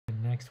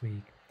next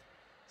week.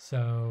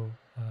 So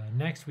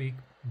next week,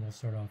 we'll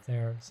start off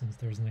there since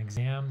there's an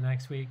exam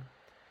next week.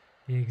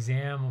 The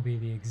exam will be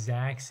the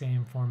exact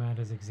same format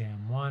as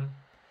exam 1,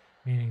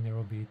 meaning there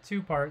will be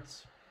 2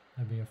 parts.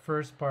 There'll be a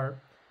first part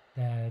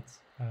that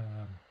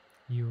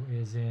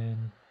is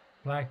in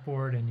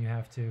Blackboard, and you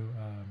have to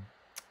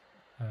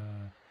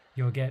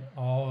you'll get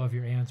all of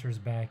your answers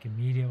back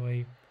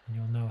immediately, and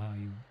you'll know how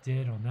you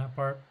did on that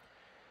part.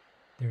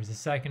 There's a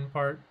second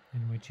part in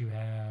which you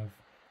have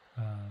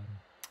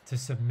to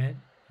submit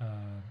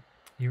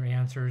your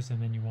answers,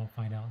 and then you won't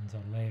find out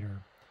until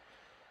later.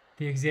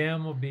 The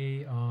exam will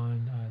be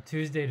on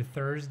Tuesday to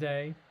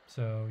Thursday,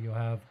 so you'll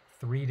have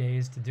 3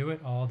 days to do it,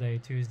 all day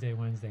Tuesday,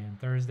 Wednesday, and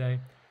Thursday.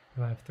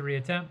 You'll have 3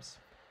 attempts.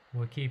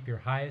 We'll keep your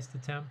highest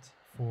attempt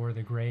for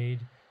the grade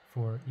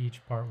for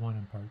each part 1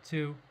 and part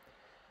 2.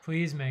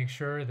 Please make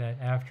sure that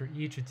after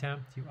each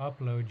attempt you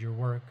upload your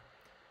work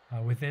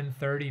within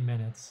 30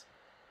 minutes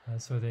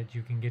so that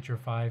you can get your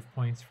 5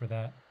 points for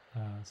that,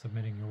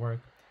 submitting your work.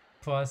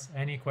 Plus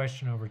any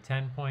question over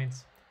 10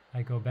 points,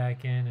 I go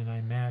back in and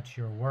I match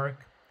your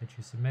work that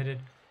you submitted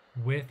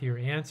with your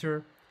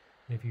answer.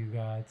 If you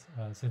got,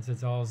 since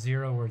it's all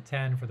 0 or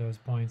 10 for those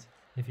points,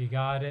 if you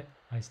got it,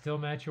 I still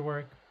match your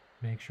work.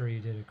 Make sure you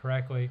did it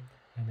correctly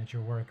and that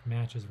your work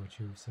matches what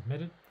you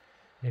submitted.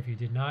 If you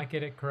did not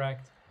get it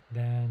correct,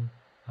 then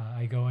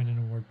I go in and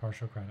award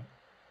partial credit.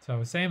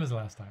 So same as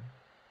last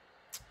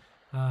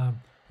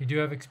time. You do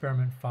have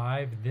experiment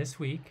 5 this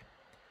week,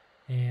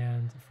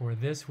 and for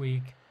this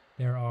week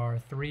there are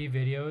 3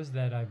 videos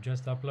that I've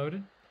just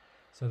uploaded.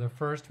 So the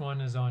first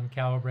one is on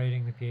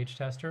calibrating the pH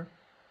tester.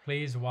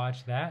 Please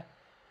watch that.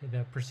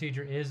 The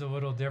procedure is a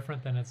little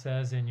different than it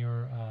says in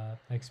your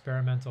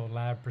experimental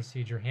lab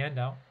procedure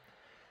handout.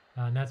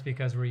 And that's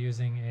because we're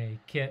using a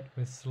kit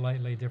with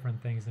slightly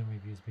different things than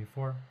we've used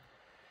before.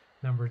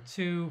 Number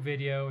 2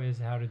 video is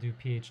how to do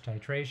pH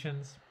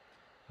titrations,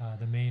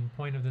 the main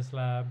point of this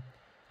lab.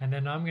 And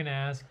then I'm going to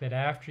ask that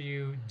after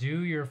you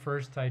do your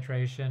first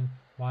titration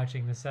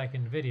watching the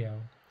second video,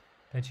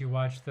 that you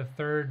watch the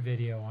third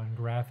video on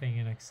graphing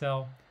in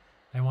Excel.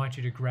 I want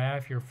you to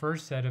graph your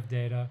first set of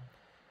data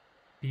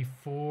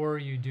before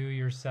you do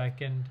your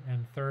second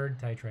and third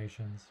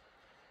titrations,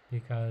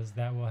 because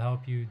that will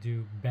help you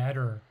do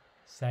better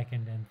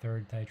second and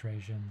third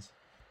titrations.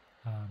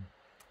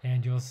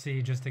 And you'll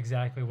see just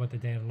exactly what the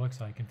data looks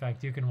like. In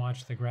fact, you can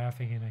watch the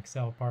graphing in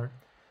Excel part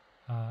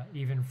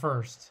even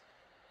first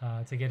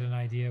to get an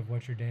idea of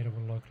what your data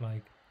will look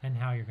like and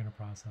how you're going to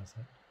process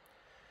it.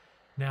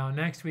 Now,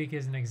 next week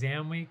is an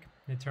exam week.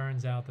 It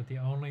turns out that the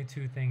only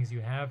 2 things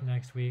you have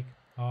next week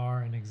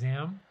are an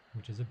exam,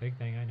 which is a big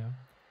thing, I know,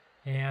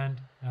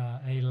 and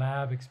a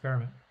lab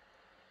experiment.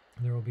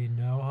 There will be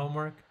no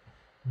homework,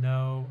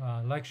 no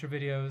lecture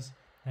videos,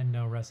 and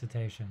no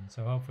recitation.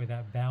 So hopefully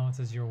that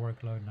balances your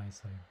workload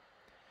nicely.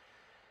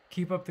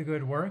 Keep up the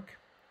good work.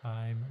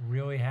 I'm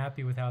really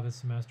happy with how this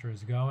semester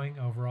is going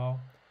overall,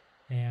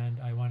 and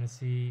I want to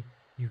see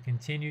you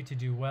continue to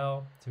do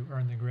well to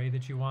earn the grade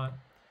that you want.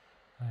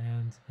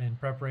 And in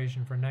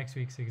preparation for next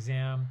week's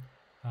exam,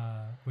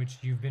 which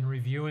you've been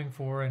reviewing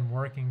for and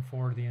working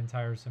for the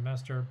entire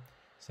semester.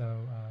 So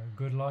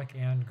good luck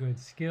and good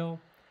skill.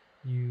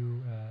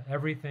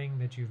 Everything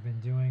that you've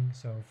been doing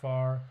so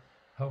far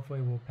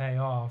hopefully will pay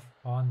off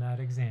on that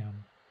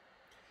exam.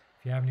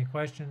 If you have any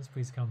questions,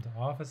 please come to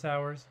office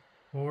hours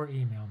or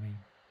email me.